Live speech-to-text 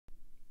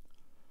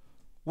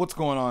What's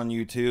going on,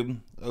 YouTube?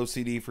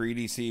 OCD for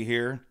EDC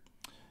here.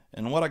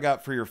 And what I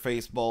got for your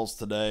face balls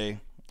today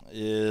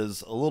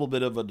is a little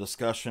bit of a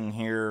discussion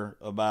here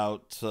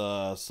about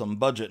some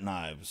budget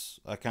knives.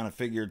 I kind of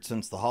figured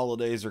since the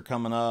holidays are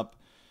coming up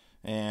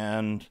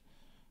and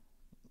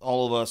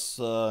all of us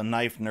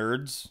knife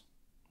nerds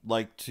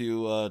like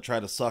to try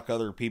to suck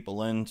other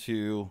people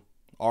into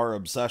our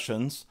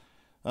obsessions.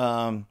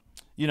 I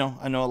know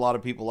a lot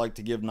of people like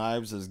to give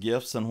knives as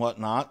gifts and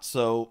whatnot,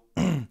 so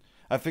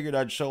I figured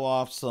I'd show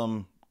off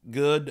some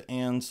good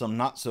and some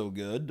not so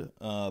good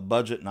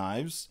budget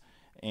knives,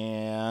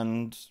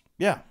 and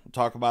yeah,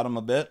 talk about them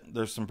a bit.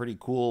 There's some pretty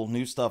cool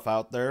new stuff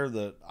out there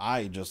that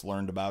I just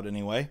learned about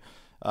anyway,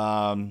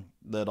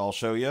 that I'll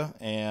show you,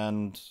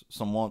 and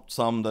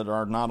some that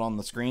are not on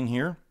the screen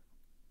here.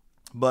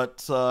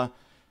 But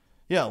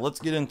yeah, let's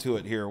get into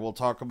it here. We'll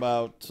talk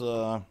about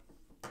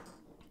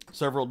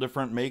several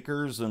different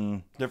makers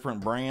and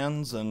different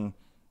brands, and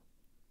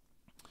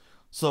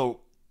so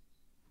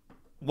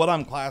what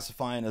I'm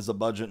classifying as a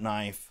budget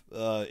knife,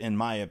 in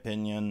my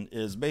opinion,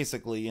 is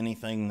basically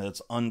anything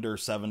that's under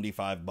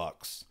 75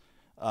 bucks.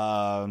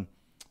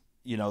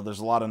 There's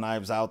a lot of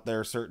knives out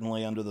there,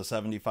 certainly under the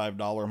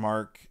 $75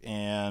 mark,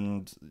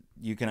 and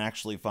you can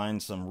actually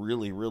find some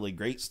really, really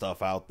great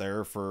stuff out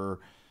there for,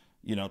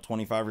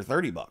 25 or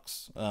 30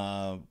 bucks.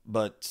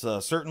 But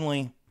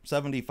certainly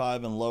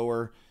 75 and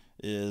lower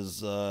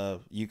is,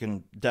 you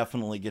can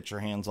definitely get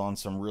your hands on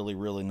some really,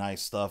 really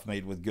nice stuff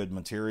made with good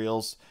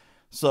materials.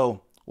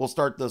 So we'll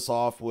start this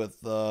off with,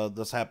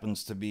 this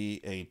happens to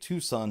be a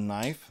TwoSun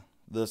knife.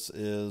 This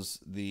is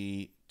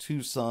the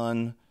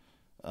TwoSun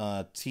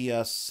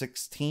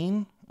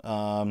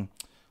TS-127.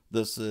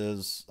 This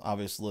is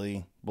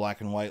obviously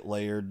black and white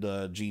layered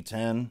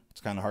G10.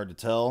 It's kind of hard to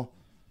tell,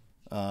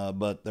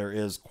 but there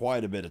is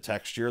quite a bit of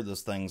texture.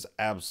 This thing's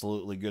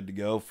absolutely good to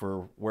go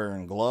for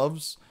wearing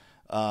gloves.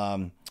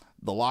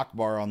 The lock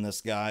bar on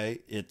this guy,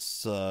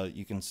 it's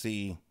you can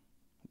see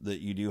that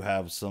you do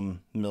have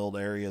some milled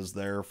areas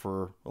there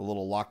for a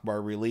little lock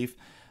bar relief.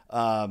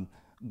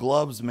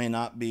 Gloves may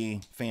not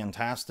be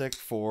fantastic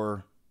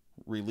for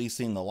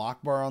releasing the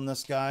lock bar on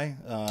this guy,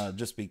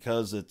 just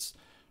because it's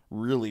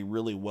really,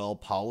 really well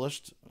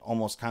polished,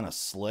 almost kind of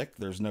slick.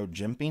 There's no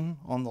jimping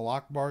on the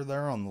lock bar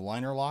there on the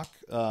liner lock.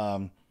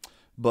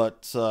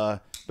 But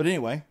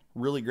anyway,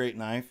 really great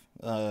knife.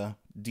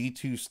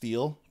 D2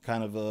 steel,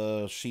 kind of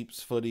a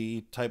sheep's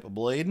footy type of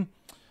blade,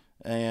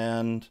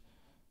 and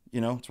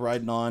it's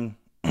riding on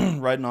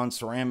riding on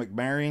ceramic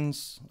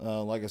bearings.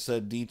 Like I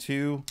said,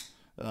 D2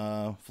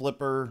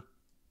 flipper.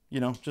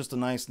 Just a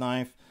nice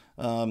knife.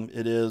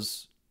 It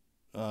is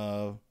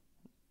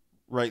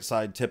right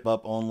side tip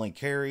up only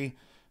carry,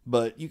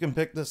 but you can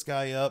pick this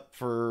guy up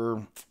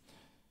for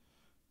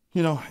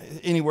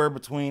anywhere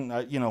between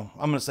I'm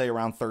gonna say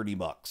around 30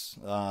 bucks,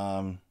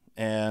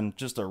 and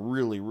just a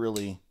really,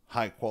 really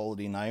high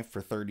quality knife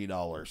for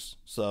 $30.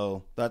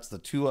 So that's the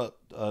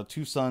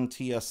TwoSun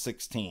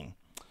TS-127.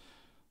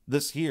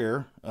 This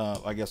here,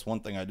 I guess one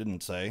thing I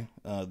didn't say,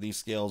 these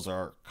scales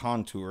are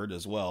contoured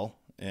as well,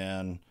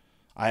 and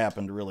I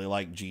happen to really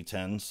like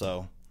G10,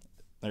 so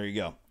there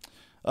you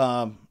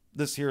go.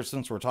 This here,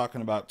 since we're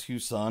talking about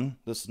TwoSun,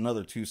 this is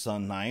another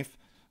TwoSun knife,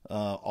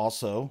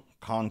 also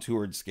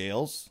contoured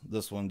scales.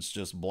 This one's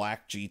just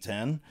black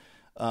G10.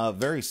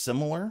 Very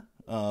similar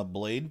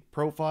blade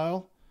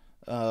profile,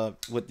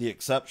 with the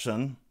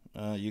exception,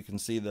 you can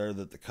see there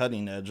that the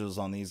cutting edges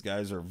on these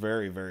guys are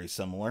very, very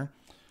similar.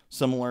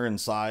 Similar in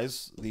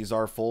size. These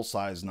are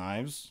full-size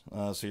knives,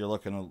 so you're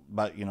looking at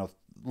about, a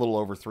little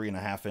over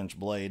 3.5-inch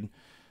blade.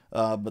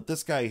 But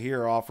this guy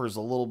here offers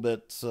a little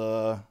bit,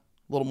 little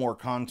more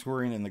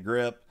contouring in the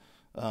grip.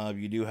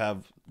 You do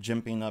have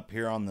jimping up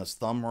here on this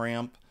thumb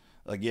ramp.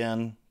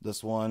 Again,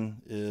 this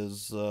one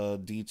is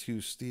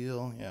D2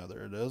 steel. Yeah,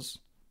 there it is,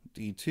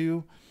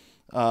 D2.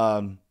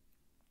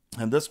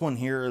 And this one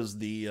here is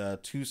the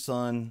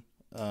TwoSun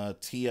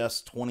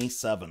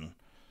TS-127.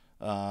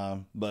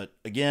 But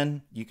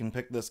again, you can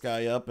pick this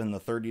guy up in the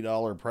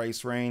 $30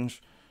 price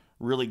range.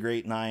 Really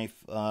great knife.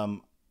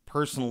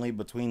 Personally,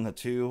 between the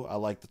two, I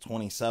like the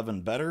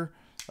 27 better,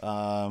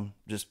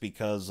 just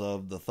because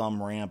of the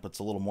thumb ramp. It's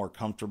a little more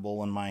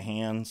comfortable in my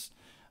hands.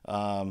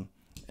 And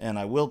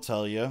I will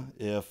tell you,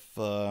 if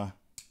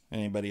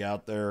anybody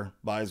out there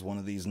buys one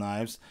of these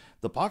knives,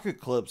 the pocket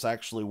clips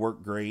actually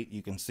work great.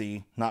 You can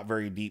see not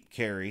very deep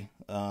carry,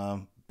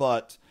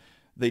 but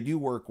they do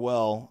work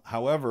well.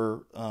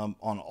 However, on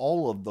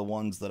all of the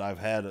ones that I've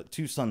had,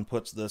 TwoSun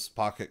puts this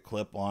pocket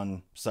clip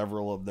on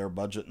several of their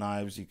budget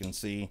knives. You can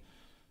see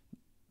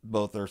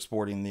both are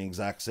sporting the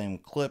exact same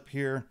clip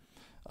here,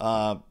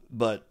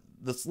 but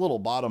this little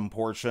bottom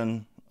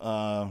portion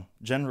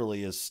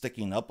generally is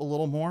sticking up a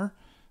little more.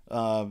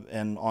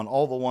 And on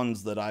all the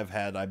ones that I've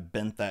had, I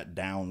bent that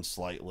down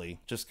slightly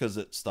just because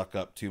it stuck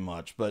up too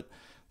much. But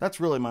that's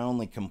really my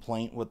only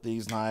complaint with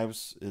these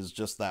knives, is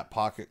just that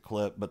pocket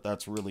clip, but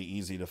that's really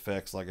easy to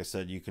fix. Like I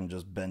said, you can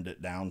just bend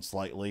it down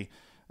slightly,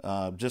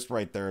 just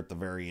right there at the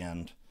very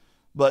end.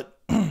 But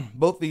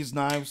both these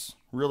knives,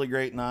 really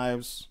great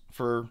knives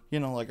for, you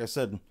know, like I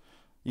said,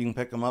 you can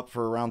pick them up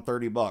for around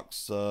 30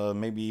 bucks,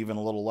 maybe even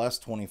a little less,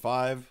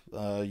 25.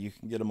 You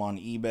can get them on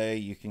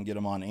eBay. You can get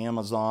them on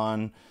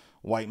Amazon.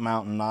 White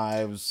Mountain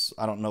Knives.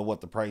 I don't know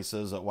what the price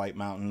is at White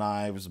Mountain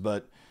Knives,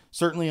 but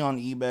certainly on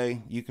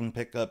eBay, you can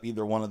pick up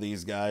either one of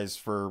these guys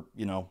for,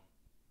 you know,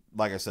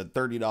 like I said,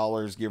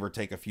 $30, give or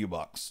take a few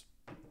bucks.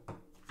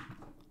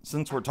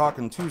 Since we're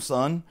talking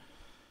TwoSun,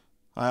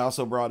 I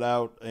also brought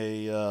out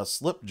a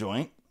slip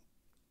joint.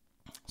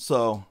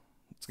 So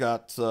it's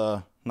got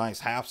a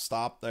nice half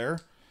stop there.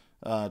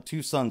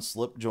 TwoSun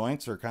slip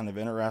joints are kind of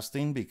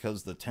interesting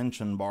because the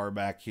tension bar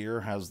back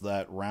here has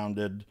that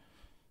rounded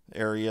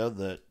area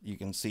that you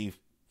can see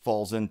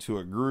falls into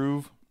a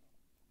groove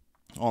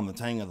on the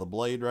tang of the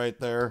blade right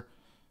there.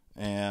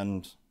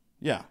 And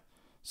yeah,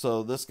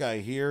 so this guy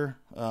here,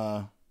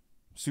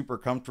 super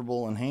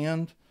comfortable in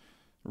hand,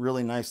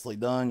 really nicely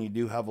done. You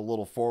do have a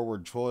little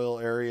forward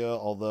choil area,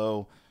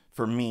 although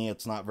for me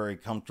it's not very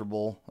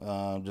comfortable,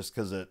 just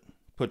because it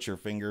puts your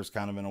fingers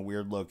kind of in a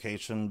weird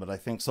location, but I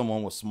think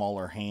someone with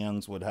smaller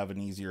hands would have an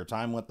easier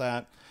time with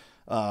that.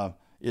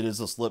 It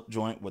is a slip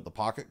joint with the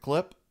pocket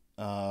clip.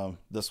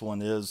 This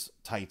one is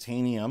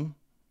titanium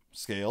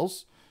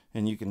scales,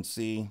 and you can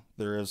see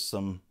there is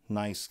some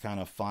nice kind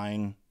of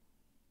fine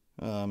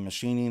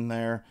machining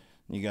there.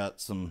 You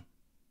got some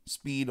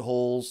speed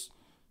holes,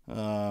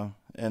 and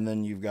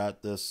then you've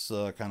got this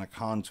kind of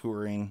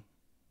contouring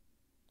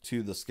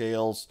to the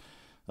scales.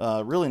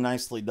 Really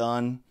nicely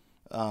done.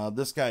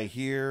 This guy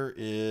here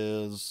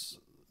is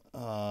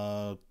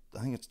I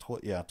think it's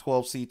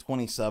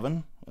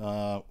 12C27.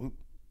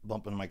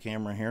 Bumping my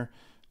camera here.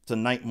 It's a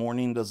night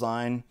morning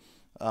design,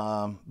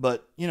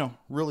 but you know,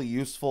 really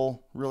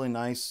useful, really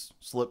nice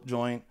slip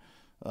joint.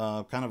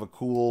 Kind of a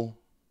cool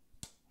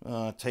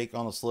take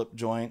on a slip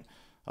joint.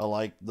 I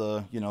like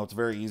the, you know, it's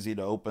very easy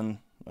to open.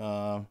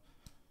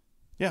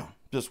 Yeah,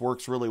 just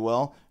works really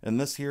well. And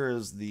this here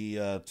is the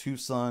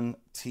TwoSun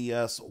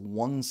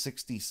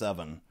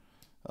TS-127.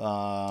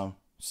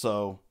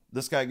 So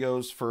this guy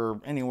goes for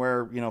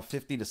anywhere, you know,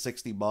 50 to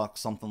 60 bucks,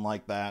 something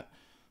like that.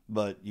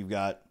 But you've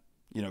got,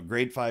 you know,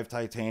 grade 5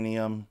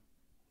 titanium,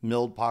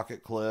 milled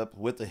pocket clip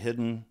with a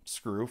hidden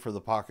screw for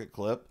the pocket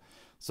clip.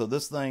 So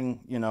this thing,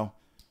 you know,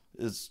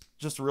 is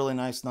just a really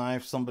nice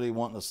knife. Somebody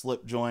wanting a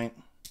slip joint,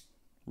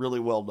 really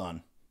well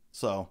done.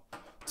 So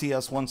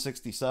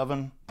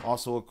TS-167,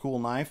 also a cool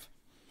knife.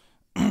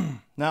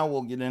 Now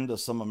we'll get into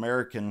some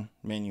American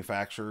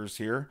manufacturers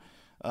here.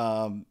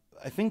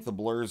 I think the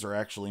blurs are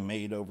actually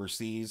made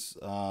overseas,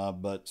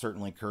 but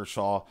certainly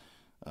Kershaw,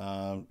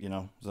 you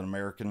know, is an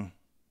American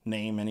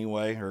name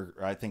anyway, or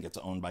I think it's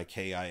owned by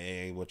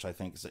KIA, which I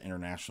think is an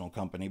international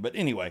company. But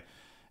anyway,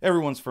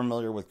 everyone's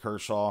familiar with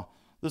Kershaw.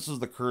 This is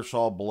the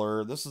Kershaw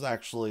blur. This is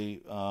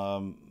actually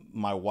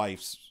my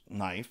wife's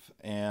knife,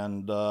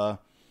 and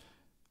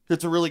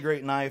it's a really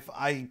great knife.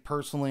 I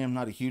personally am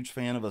not a huge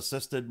fan of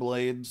assisted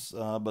blades,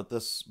 but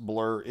this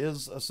blur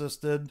is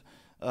assisted.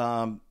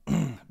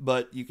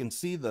 But you can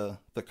see the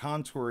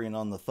contouring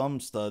on the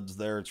thumb studs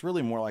there. It's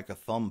really more like a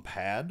thumb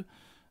pad.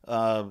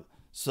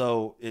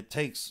 So it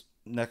takes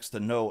next to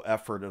no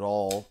effort at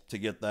all to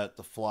get that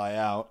to fly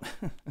out.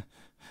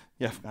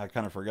 Yeah, I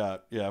kind of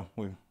forgot. Yeah,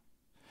 we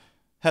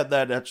had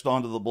that etched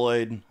onto the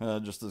blade,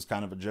 just as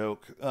kind of a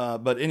joke.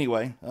 But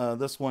anyway,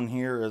 this one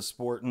here is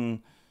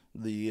sporting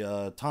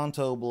the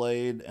Tonto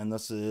blade, and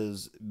this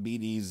is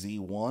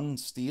BDZ1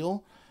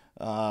 steel.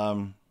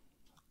 Of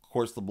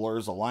course, the blur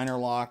is a liner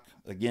lock.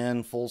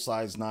 Again,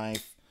 full-size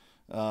knife.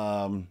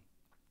 But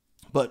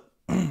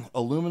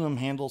aluminum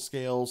handle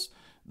scales.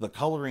 The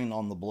coloring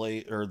on the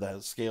blade, or the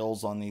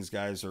scales on these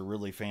guys, are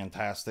really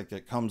fantastic.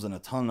 It comes in a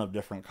ton of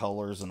different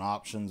colors and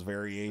options,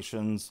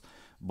 variations,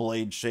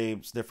 blade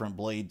shapes, different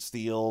blade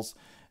steels,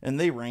 and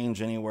they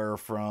range anywhere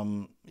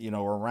from, you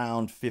know,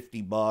 around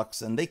 50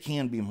 bucks, and they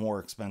can be more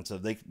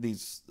expensive.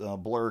 These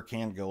blur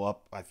can go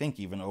up, I think,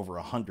 even over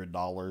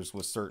 $100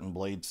 with certain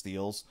blade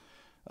steels.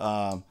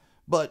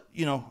 But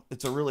you know,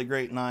 it's a really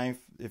great knife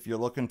if you're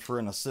looking for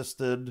an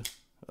assisted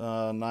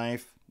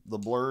knife. The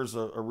blur's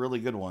a really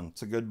good one.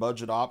 It's a good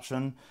budget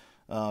option,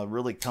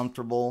 really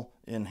comfortable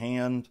in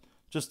hand.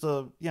 Just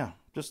a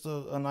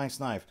nice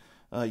knife.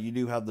 You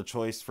do have the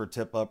choice for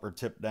tip up or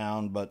tip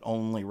down, but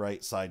only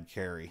right side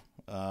carry.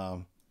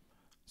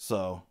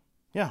 So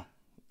yeah,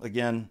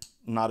 again,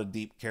 not a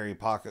deep carry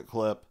pocket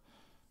clip,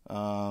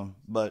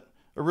 but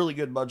a really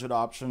good budget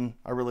option.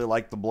 I really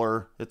like the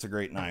blur. It's a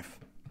great knife.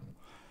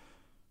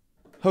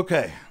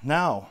 Okay,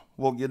 now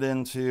we'll get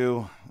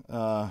into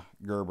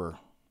Gerber.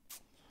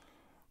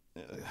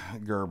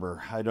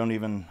 I don't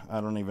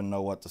even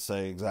know what to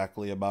say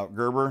exactly about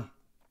Gerber,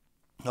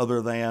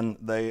 other than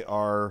they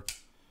are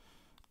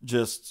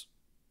just,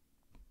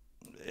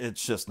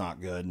 it's just not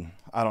good.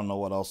 I don't know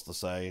what else to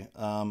say.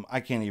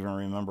 I can't even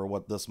remember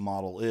what this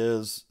model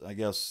is. I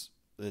guess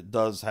it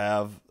does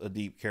have a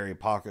deep carry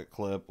pocket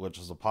clip, which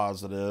is a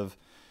positive.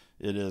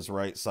 It is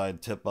right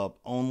side tip up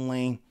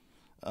only.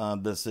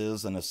 This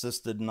is an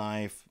assisted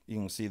knife. You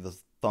can see the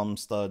thumb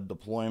stud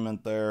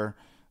deployment there.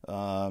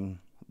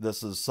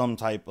 This is some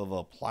type of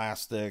a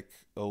plastic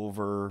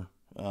over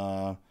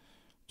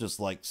just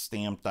like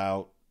stamped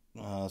out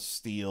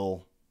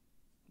steel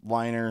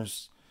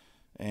liners,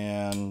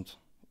 and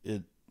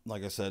it,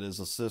 like I said, is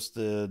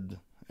assisted.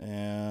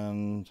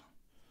 And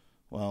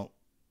well,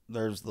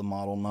 there's the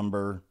model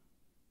number.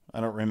 I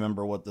don't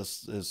remember what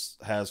this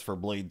has for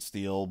blade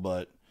steel,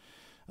 but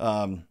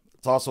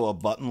it's also a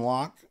button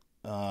lock.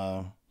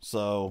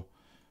 So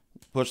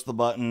push the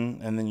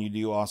button, and then you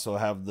do also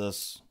have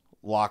this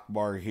lock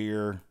bar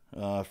here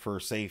for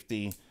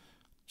safety.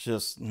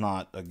 Just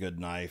not a good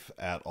knife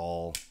at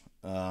all.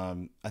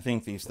 I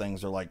think these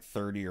things are like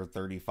 30 or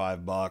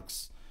 35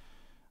 bucks.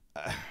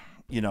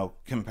 You know,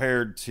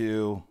 compared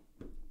to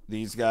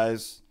these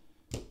guys,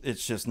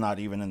 it's just not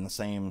even in the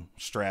same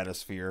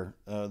stratosphere.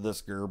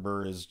 This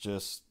Gerber is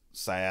just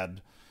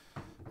sad.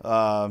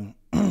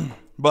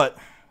 But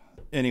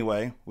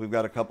anyway, we've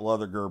got a couple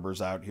other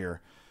Gerbers out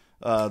here.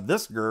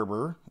 This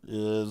Gerber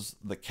is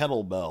the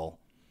kettlebell,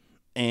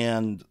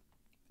 and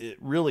it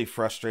really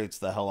frustrates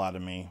the hell out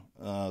of me,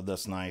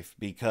 this knife,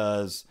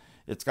 because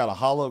it's got a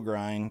hollow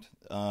grind.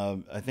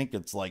 I think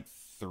it's like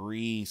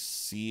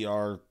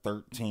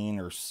 3CR13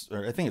 or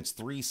I think it's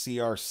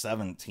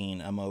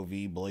 3CR17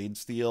 MOV blade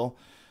steel.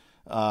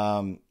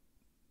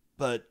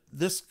 But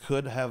this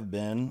could have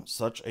been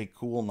such a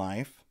cool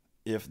knife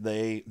if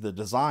the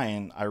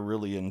design I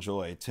really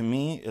enjoy. To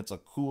me, it's a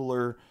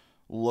cooler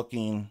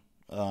looking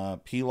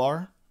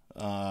Pilar.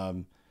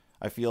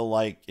 I feel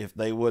like if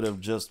they would have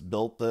just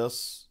built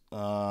this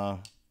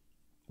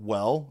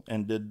well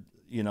and did,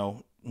 you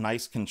know,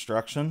 nice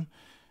construction,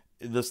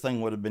 this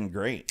thing would have been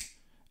great.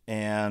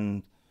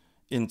 And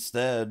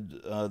instead,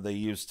 they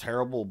used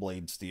terrible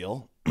blade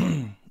steel.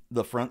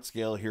 The front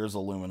scale here is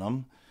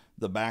aluminum.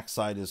 The back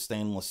side is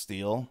stainless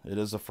steel. It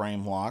is a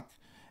frame lock.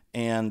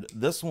 And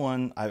this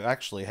one, I've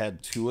actually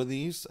had two of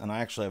these, and I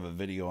actually have a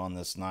video on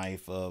this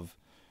knife of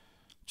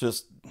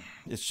just,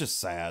 it's just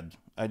sad.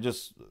 I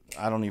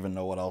don't even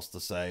know what else to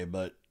say,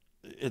 but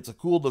it's a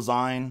cool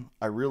design.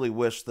 I really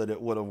wish that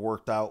it would have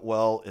worked out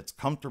well. It's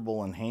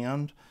comfortable in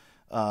hand.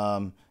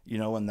 You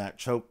know, in that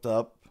choked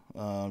up,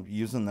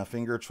 using the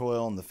finger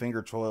choil, and the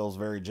finger choil is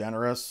very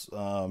generous,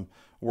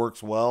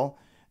 works well.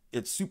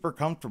 It's super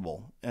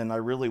comfortable, and I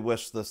really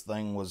wish this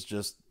thing was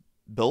just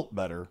built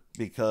better,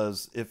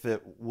 because if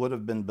it would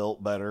have been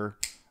built better,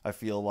 I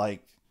feel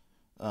like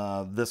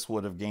this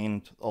would have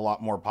gained a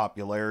lot more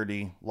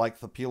popularity like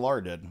the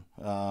Pilar did.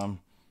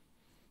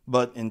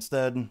 But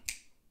instead,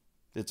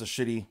 it's a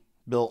shitty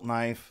built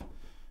knife,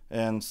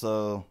 and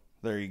so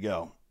there you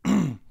go.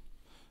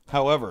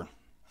 However,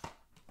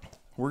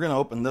 we're going to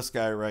open this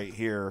guy right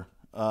here.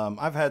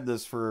 I've had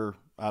this for,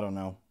 I don't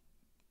know,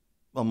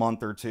 a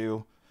month or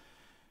two,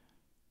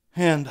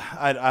 and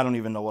I don't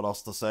even know what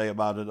else to say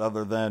about it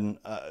other than,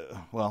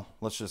 well,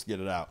 let's just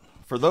get it out.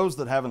 For those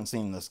that haven't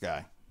seen this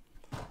guy,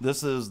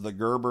 this is the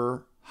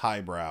Gerber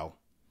Highbrow,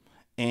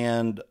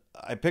 and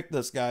I picked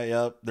this guy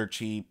up. They're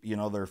cheap, you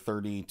know, they're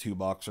 32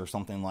 bucks or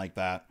something like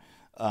that.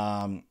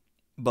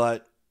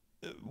 But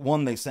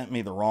one, they sent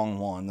me the wrong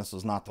one. This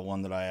is not the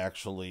one that I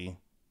actually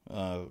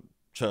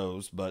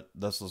chose, but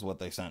this is what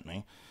they sent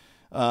me.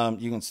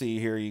 You can see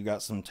here you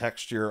got some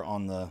texture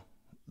on the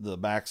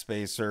back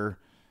spacer,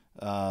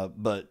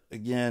 but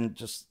again,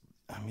 just,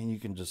 I mean, you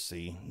can just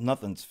see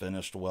nothing's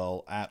finished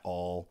well at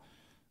all.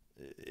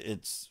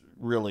 It's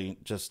really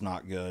just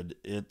not good.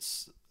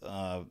 It's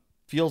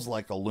feels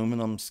like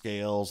aluminum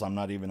scales. I'm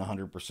not even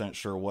 100%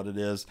 sure what it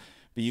is,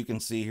 but you can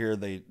see here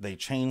they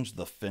changed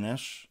the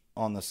finish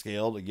on the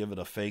scale to give it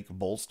a fake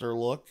bolster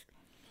look.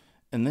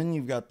 And then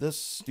you've got this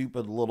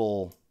stupid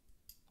little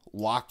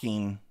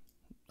locking,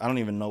 I don't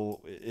even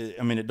know,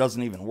 I mean, it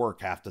doesn't even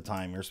work half the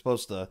time. You're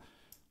supposed to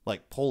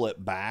like pull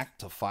it back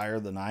to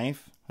fire the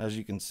knife. As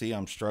you can see,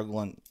 I'm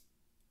struggling.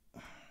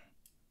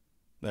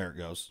 There it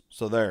goes.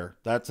 So there,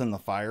 that's in the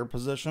fire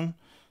position.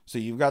 So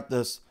you've got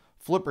this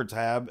flipper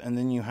tab, and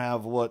then you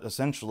have what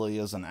essentially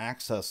is an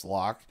access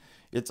lock.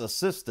 It's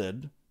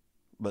assisted,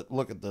 but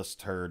look at this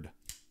turd.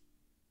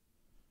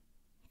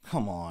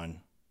 Come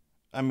on.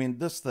 I mean,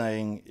 this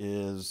thing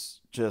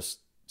is just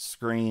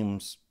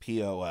screams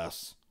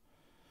POS.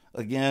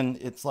 Again,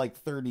 it's like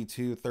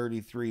 32,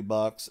 33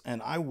 bucks,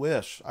 and I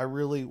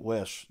really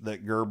wish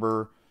that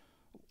Gerber,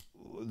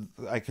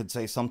 I could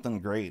say something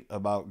great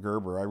about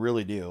Gerber. I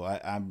really do.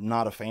 I'm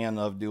not a fan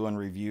of doing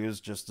reviews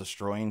just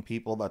destroying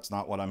people. That's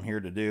not what I'm here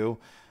to do.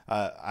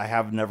 I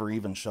have never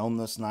even shown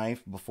this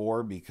knife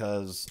before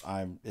because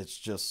it's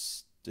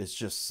just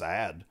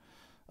sad.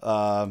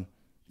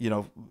 You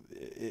know,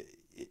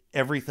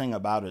 everything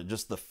about it,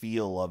 just the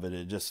feel of it,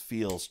 it just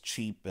feels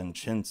cheap and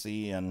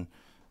chintzy, and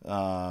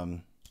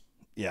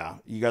yeah,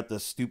 you got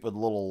this stupid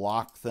little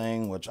lock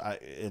thing, which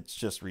it's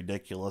just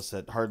ridiculous.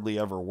 It hardly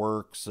ever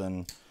works,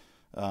 and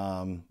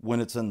when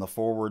it's in the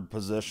forward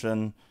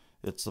position,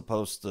 it's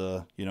supposed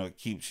to, you know, it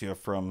keeps you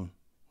from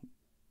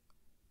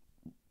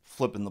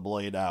flipping the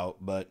blade out,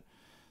 but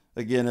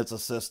again, it's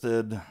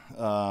assisted.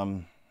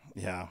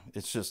 Yeah,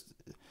 it's just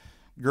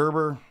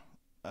Gerber.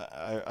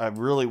 I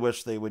really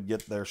wish they would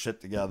get their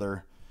shit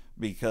together,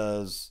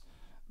 because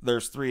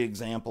there's 3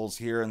 examples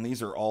here, and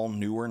these are all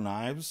newer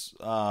knives.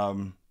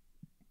 And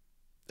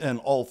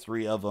all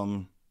 3 of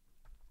them,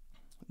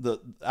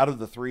 out of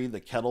the 3,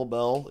 the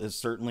kettlebell is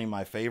certainly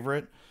my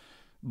favorite,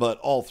 but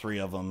all 3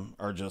 of them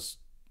are just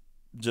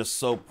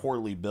so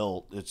poorly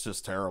built. It's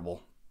just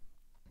terrible.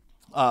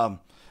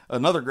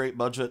 Another great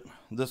budget.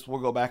 This will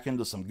go back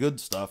into some good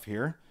stuff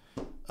here.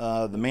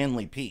 The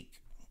Manly Peak.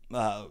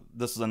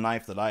 This is a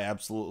knife that I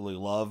absolutely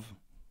love.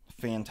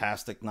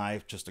 Fantastic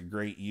knife, just a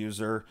great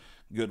user,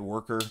 good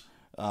worker.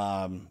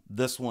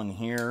 This one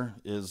here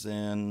is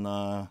in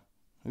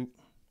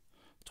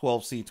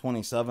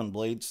 12C27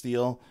 blade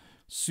steel,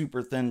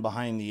 super thin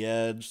behind the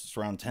edge. It's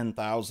around 10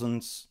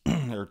 thousandths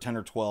or 10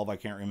 or 12, I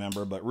can't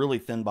remember, but really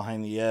thin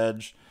behind the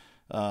edge.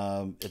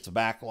 It's a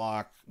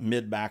backlock,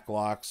 mid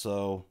backlock,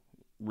 so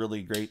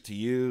really great to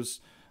use.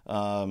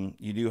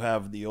 You do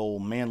have the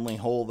old Manly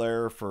hole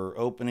there for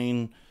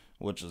opening,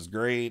 which is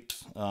great.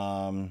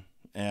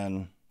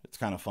 And it's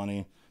kind of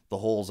funny, the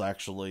hole's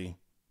actually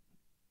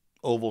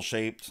oval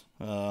shaped,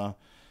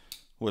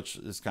 which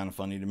is kind of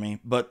funny to me.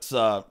 But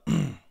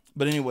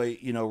but anyway,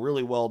 you know,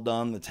 really well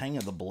done. The tang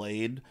of the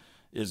blade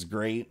is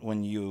great.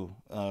 When you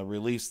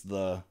release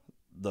the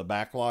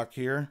backlock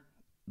here,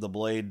 the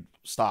blade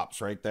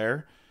stops right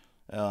there,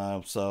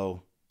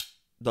 so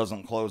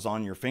doesn't close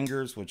on your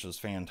fingers, which is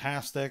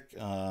fantastic.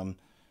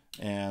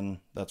 And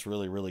that's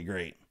really, really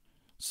great.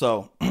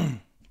 So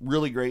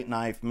really great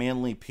knife.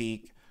 Manly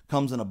Peak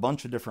comes in a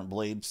bunch of different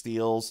blade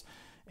steels,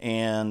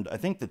 and I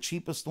think the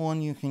cheapest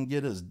one you can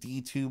get is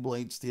D2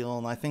 blade steel,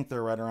 and I think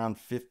they're right around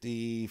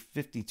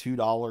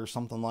 $52,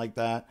 something like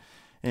that.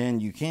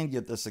 And you can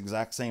get this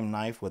exact same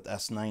knife with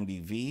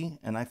S90V,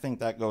 and I think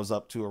that goes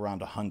up to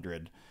around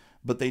 100.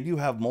 But they do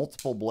have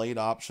multiple blade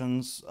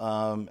options,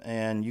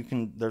 and you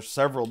can, there's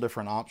several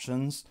different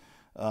options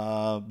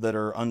that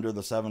are under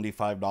the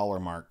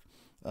 $75 mark.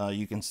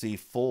 You can see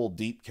full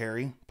deep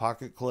carry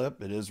pocket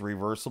clip. It is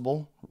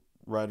reversible,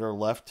 right or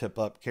left tip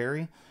up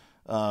carry.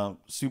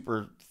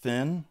 Super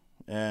thin,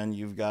 and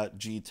you've got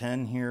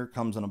G10 here,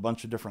 comes in a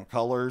bunch of different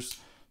colors.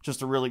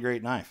 Just a really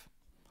great knife.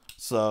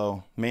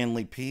 So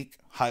Manly Peak,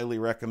 highly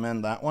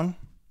recommend that one.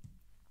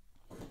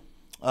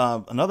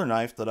 Another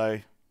knife that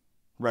I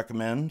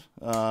recommend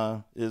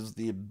is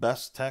the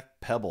Best Tech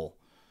Pebble.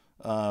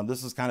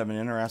 This is kind of an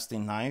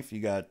interesting knife.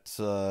 You got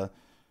G10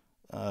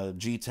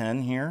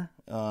 here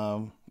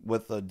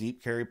with a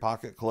deep carry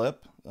pocket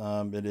clip.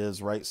 It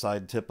is right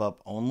side tip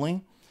up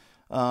only,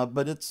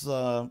 but it's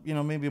you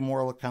know, maybe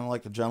more kind of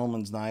like a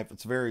gentleman's knife.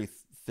 It's very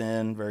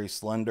thin, very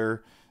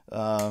slender,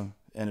 and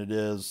it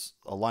is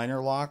a liner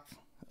lock,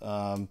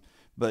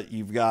 but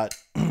you've got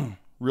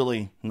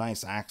really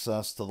nice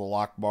access to the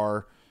lock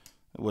bar,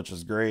 which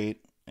is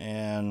great.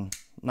 And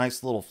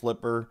nice little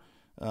flipper.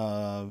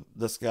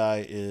 This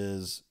guy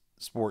is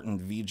sporting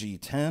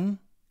VG10.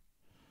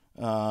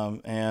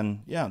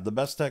 And yeah, the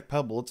Best Tech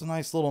Pebble. It's a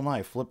nice little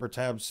knife. Flipper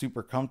tab,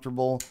 super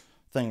comfortable.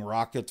 Thing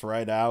rockets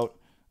right out.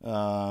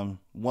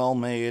 Well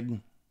made.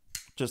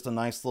 Just a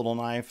nice little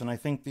knife. And I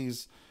think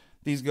these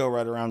go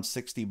right around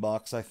 60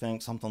 bucks, I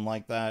think, something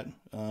like that.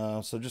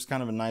 So just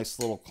kind of a nice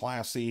little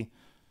classy,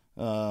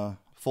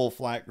 full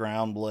flat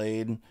ground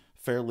blade.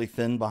 Fairly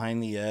thin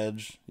behind the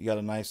edge. You got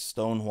a nice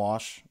stone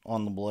wash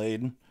on the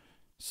blade.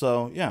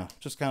 So yeah,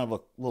 just kind of a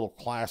little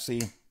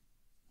classy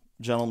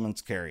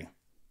gentleman's carry.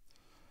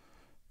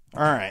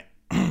 All right.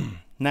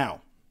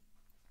 Now,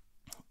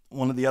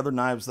 one of the other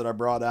knives that I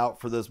brought out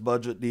for this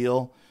budget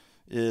deal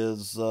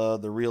is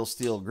the Real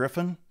Steel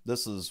Griffin.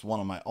 This is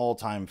one of my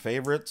all-time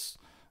favorites.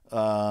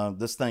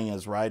 This thing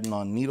is riding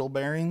on needle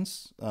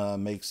bearings,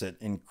 makes it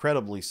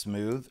incredibly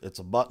smooth. It's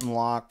a button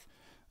lock.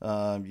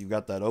 You've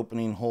got that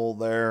opening hole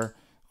there.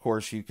 Of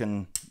course, you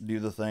can do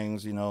the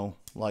things, you know,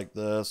 like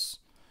this,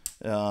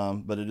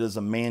 but it is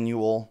a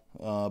manual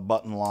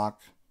button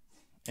lock,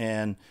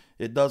 and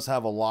it does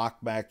have a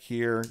lock back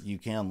here. You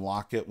can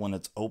lock it when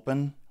it's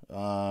open,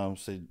 so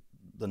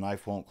the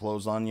knife won't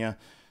close on you.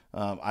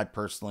 I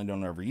personally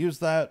don't ever use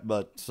that,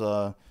 but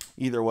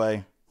either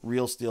way,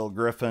 Real Steel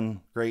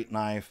Griffin, great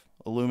knife,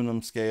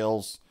 aluminum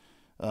scales,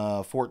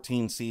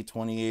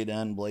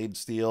 14C28N blade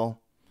steel.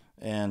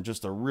 And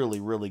just a really,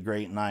 really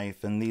great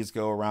knife. And these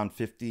go around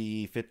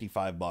 50,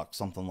 55 bucks,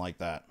 something like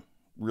that.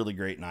 Really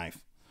great knife.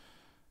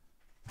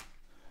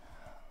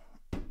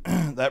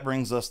 That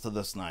brings us to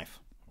this knife.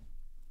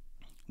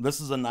 This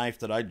is a knife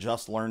that I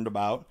just learned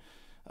about.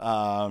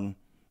 And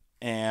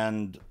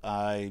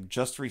I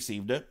just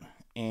received it.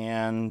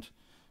 And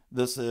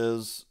this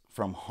is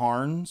from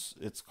Harnds.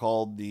 It's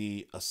called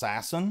the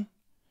Assassin.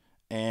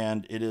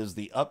 And it is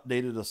the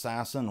updated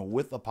Assassin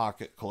with a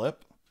pocket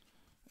clip.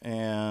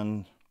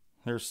 And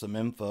there's some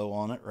info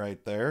on it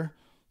right there.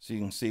 So you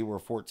can see we're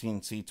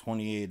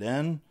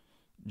 14C28N,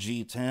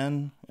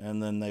 G10,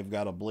 and then they've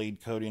got a blade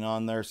coating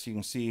on there. So you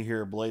can see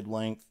here blade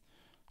length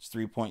is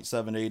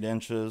 3.78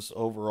 inches.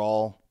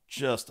 Overall,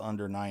 just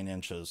under 9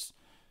 inches.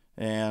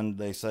 And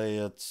they say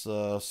it's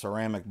a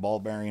ceramic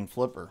ball bearing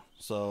flipper.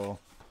 So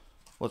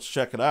let's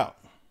check it out.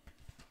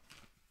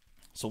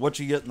 So what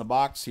you get in the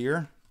box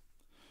here,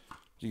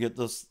 you get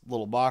this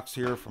little box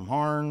here from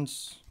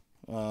Harnds,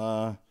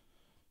 cards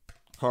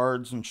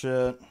and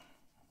shit.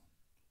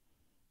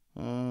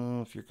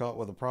 If you're caught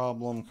with a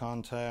problem,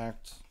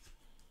 contact.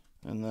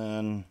 And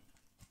then,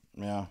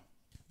 yeah,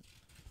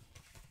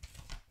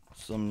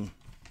 some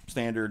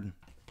standard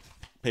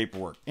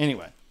paperwork.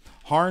 Anyway,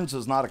 Harnds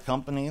is not a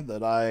company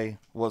that I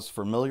was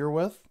familiar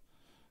with,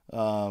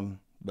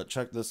 but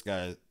check this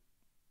guy.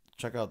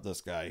 Check out this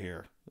guy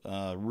here.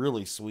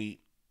 Really sweet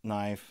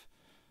knife,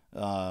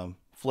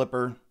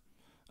 flipper.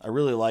 I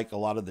really like a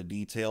lot of the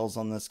details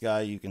on this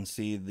guy. You can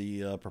see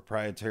the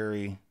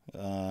proprietary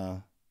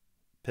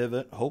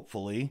pivot,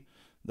 hopefully.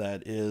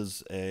 That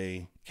is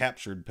a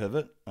captured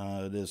pivot.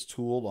 It is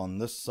tooled on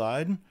this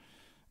side.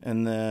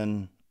 And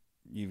then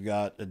you've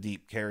got a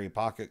deep carry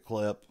pocket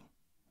clip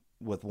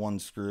with one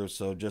screw.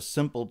 So just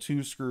simple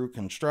 2-screw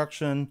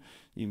construction.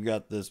 You've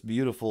got this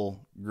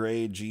beautiful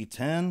gray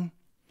G10.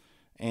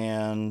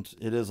 And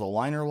it is a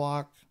liner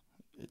lock.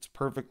 It's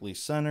perfectly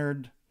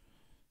centered.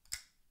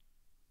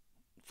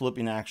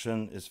 Flipping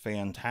action is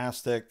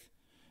fantastic.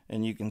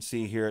 And you can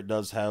see here it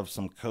does have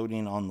some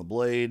coating on the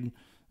blade.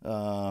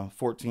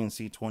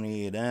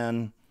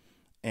 14C28N,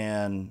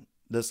 and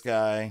this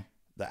guy,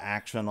 the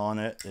action on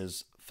it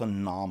is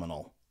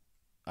phenomenal.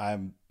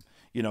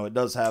 It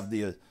does have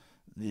the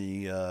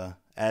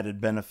added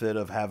benefit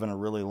of having a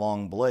really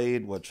long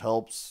blade, which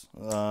helps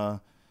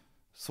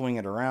swing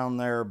it around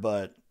there,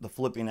 but the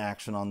flipping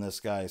action on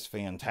this guy is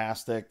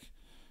fantastic.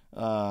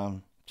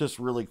 Just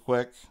really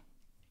quick,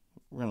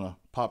 we're gonna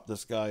pop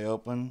this guy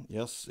open.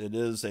 Yes, it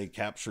is a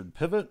captured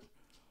pivot,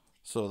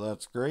 so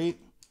that's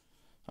great.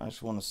 I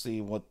just want to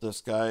see what this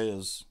guy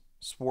is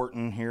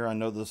sporting here. I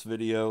know this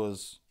video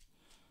is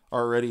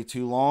already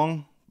too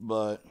long,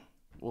 but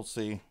we'll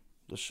see.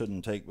 This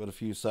shouldn't take but a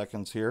few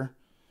seconds here.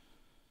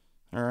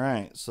 All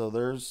right, so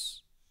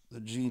there's the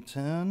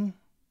G10.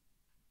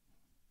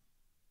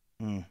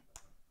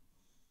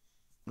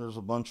 There's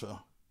a bunch of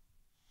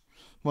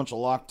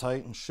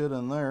Loctite and shit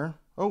in there.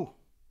 Oh,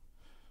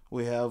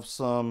 we have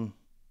some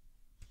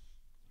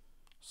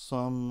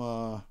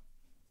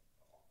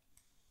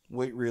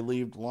weight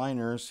relieved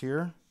liners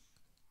here.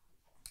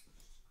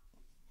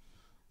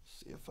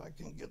 See if I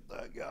can get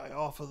that guy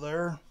off of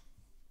there.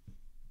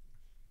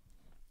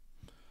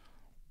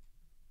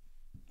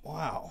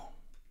 Wow.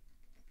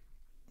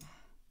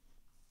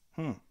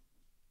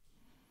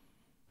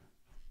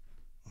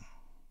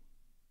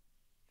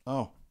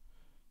 Oh,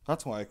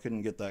 that's why I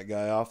couldn't get that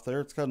guy off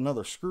there. It's got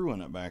another screw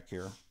in it back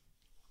here.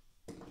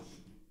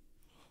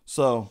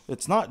 So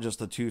it's not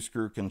just a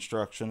 2-screw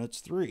construction, it's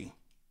 3.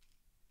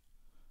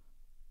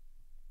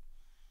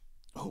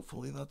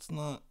 Hopefully that's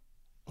not...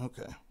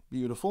 Okay,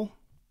 beautiful.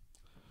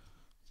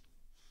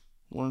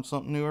 Learn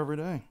something new every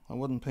day. I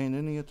wasn't paying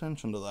any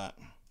attention to that.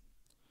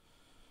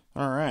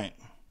 All right,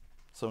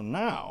 so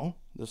now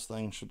this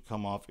thing should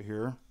come off of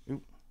here.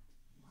 Oop.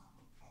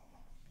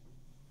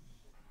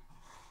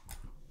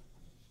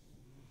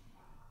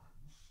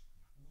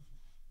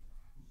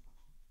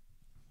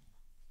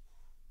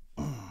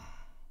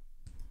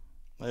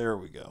 There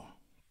we go.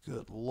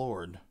 Good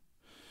Lord.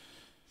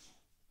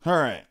 All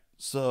right,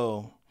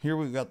 so here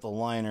we've got the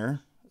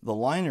liner. The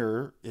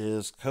liner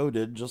is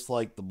coated just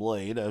like the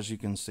blade, as you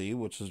can see,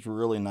 which is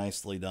really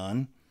nicely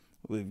done.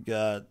 We've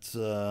got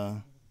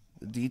the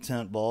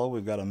detent ball.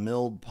 We've got a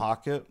milled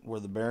pocket where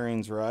the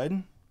bearings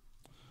ride.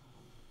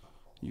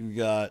 You've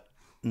got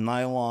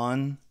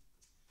nylon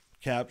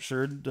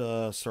captured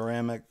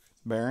ceramic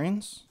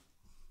bearings.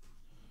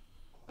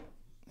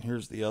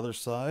 Here's the other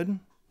side.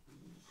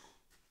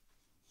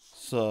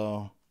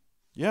 So,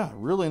 yeah,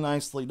 really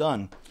nicely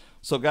done.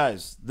 So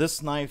guys,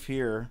 this knife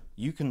here,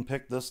 you can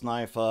pick this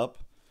knife up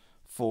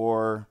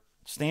for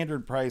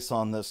standard price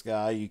on this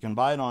guy. You can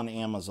buy it on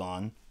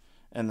Amazon,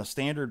 and the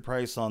standard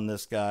price on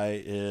this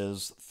guy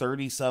is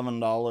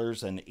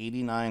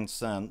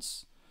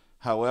 $37.89.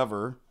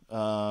 However,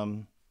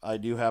 I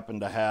do happen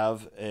to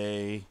have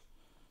a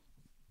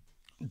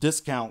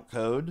discount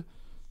code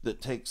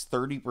that takes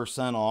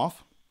 30%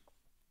 off.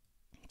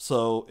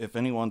 So if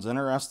anyone's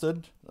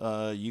interested,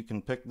 you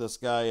can pick this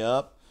guy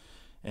up.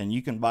 And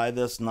you can buy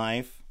this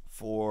knife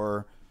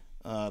for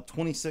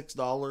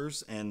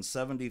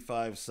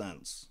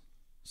 $26.75.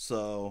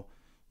 So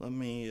let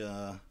me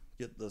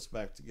get this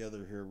back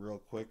together here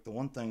real quick. The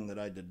one thing that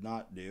I did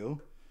not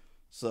do,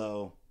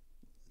 so,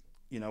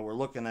 we're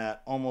looking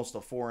at almost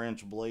a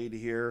 4-inch blade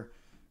here,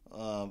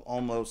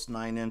 almost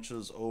 9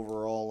 inches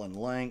overall in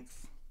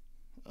length.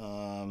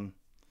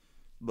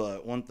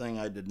 But one thing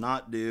I did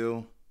not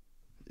do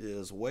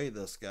is weigh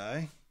this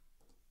guy.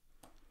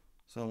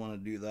 So I want to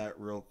do that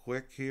real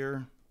quick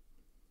here,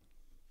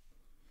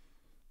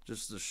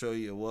 just to show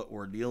you what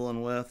we're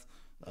dealing with.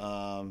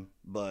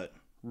 But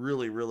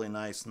really, really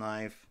nice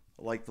knife.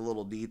 I like the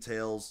little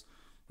details.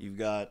 You've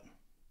got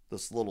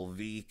this little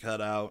V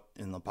cut out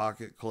in the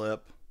pocket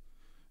clip,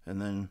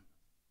 and then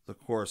the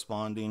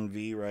corresponding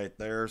V right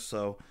there.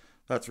 So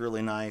that's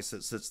really nice.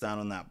 It sits down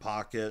in that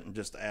pocket and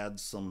just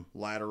adds some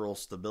lateral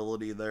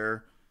stability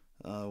there.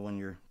 when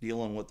you're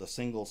dealing with a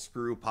single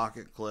screw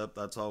pocket clip.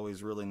 That's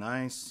always really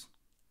nice.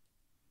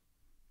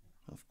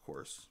 Of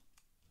course.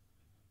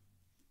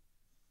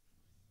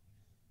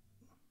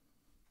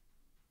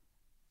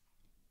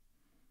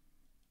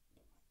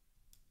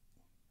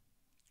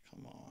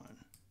 Come on.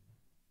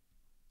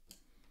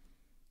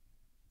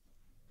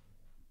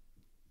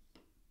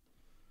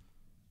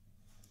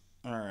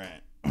 All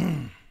right.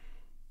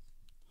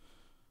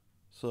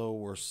 So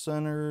we're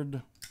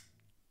centered.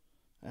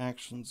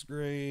 Action's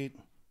great.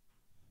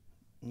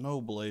 No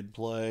blade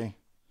play.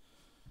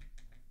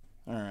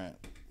 All right.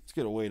 Let's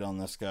get a weight on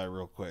this guy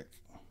real quick.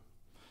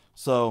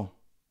 So,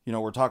 you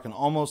know, we're talking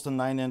almost a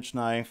 9-inch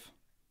knife.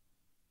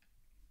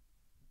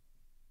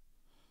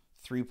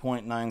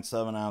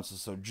 3.97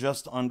 ounces. So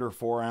just under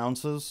 4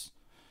 ounces.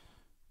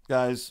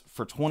 Guys,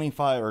 for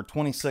 25 or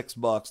 26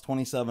 bucks,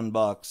 27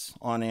 bucks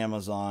on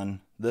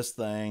Amazon, this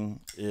thing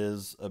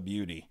is a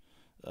beauty.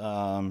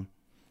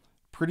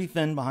 Pretty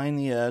thin behind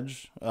the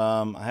edge.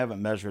 I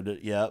haven't measured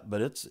it yet, but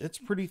it's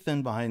pretty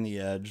thin behind the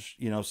edge.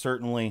 You know,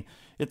 certainly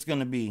it's going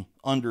to be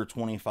under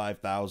 25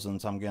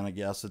 thousandths. I'm going to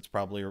guess it's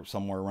probably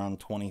somewhere around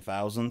 20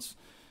 thousandths.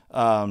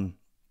 But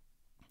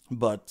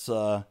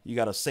you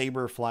got a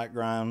Saber flat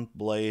ground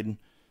blade.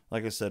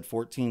 Like I said,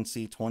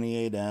 14C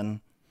 28N.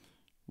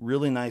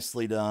 Really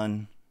nicely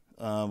done.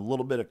 A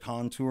little bit of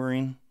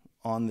contouring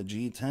on the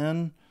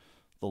G10.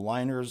 The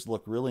liners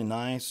look really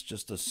nice.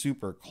 Just a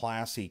super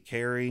classy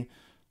carry.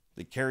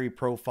 The carry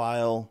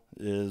profile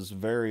is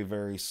very,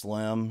 very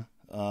slim.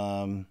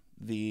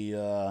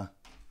 The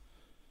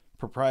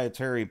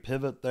proprietary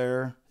pivot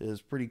there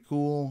is pretty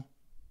cool.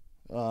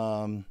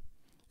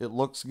 It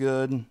looks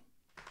good. I'm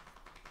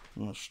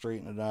going to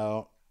straighten it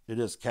out. It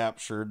is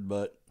captured,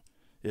 but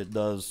it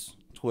does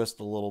twist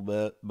a little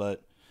bit.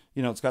 But,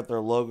 you know, it's got their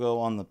logo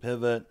on the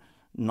pivot,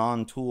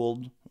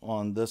 non-tooled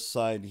on this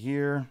side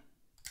here.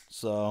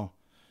 So,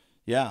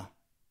 yeah,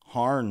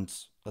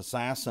 Harnds,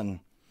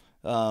 Assassin.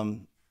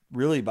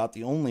 Really about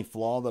the only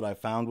flaw that I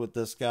found with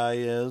this guy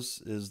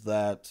is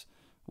that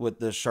with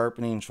this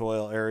sharpening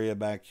choil area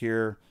back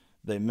here,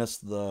 they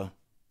missed the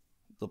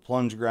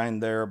plunge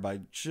grind there by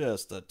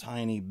just a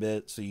tiny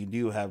bit. So you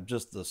do have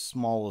just the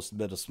smallest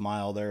bit of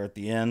smile there at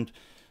the end.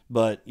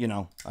 But, you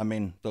know, I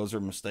mean, those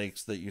are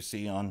mistakes that you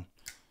see on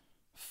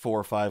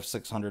 $400,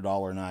 $500,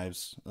 $600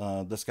 knives.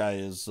 This guy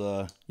is,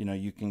 you know,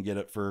 you can get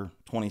it for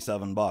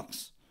 27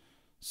 bucks.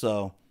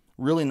 So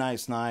really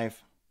nice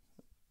knife.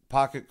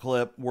 Pocket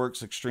clip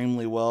works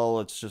extremely well.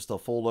 It's just a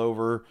fold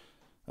over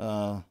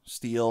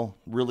steel.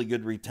 Really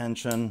good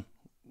retention.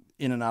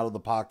 In and out of the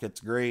pocket's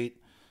great.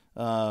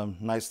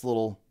 Nice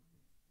little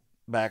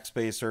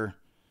backspacer.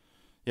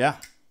 Yeah,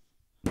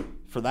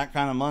 for that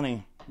kind of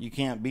money, you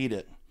can't beat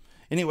it.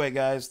 Anyway,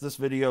 guys, this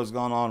video has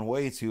gone on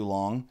way too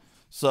long.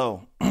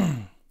 So,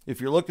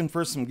 if you're looking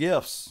for some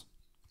gifts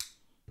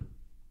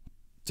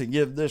to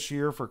give this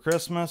year for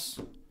Christmas,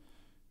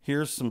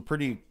 here's some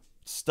pretty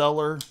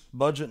stellar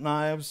budget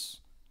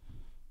knives.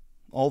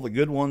 All the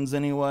good ones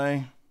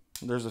anyway.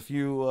 There's a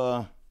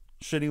few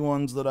shitty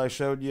ones that I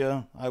showed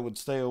you I would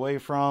stay away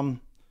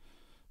from.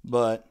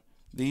 But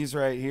these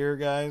right here,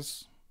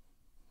 guys,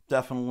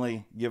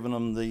 definitely giving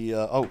them the...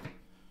 oh,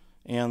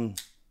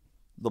 and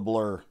the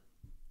blur.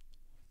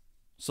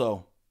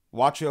 So,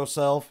 watch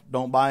yourself.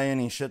 Don't buy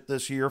any shit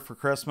this year for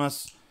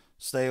Christmas.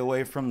 Stay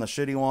away from the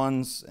shitty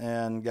ones.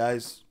 And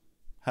guys,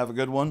 have a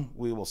good one.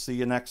 We will see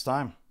you next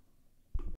time.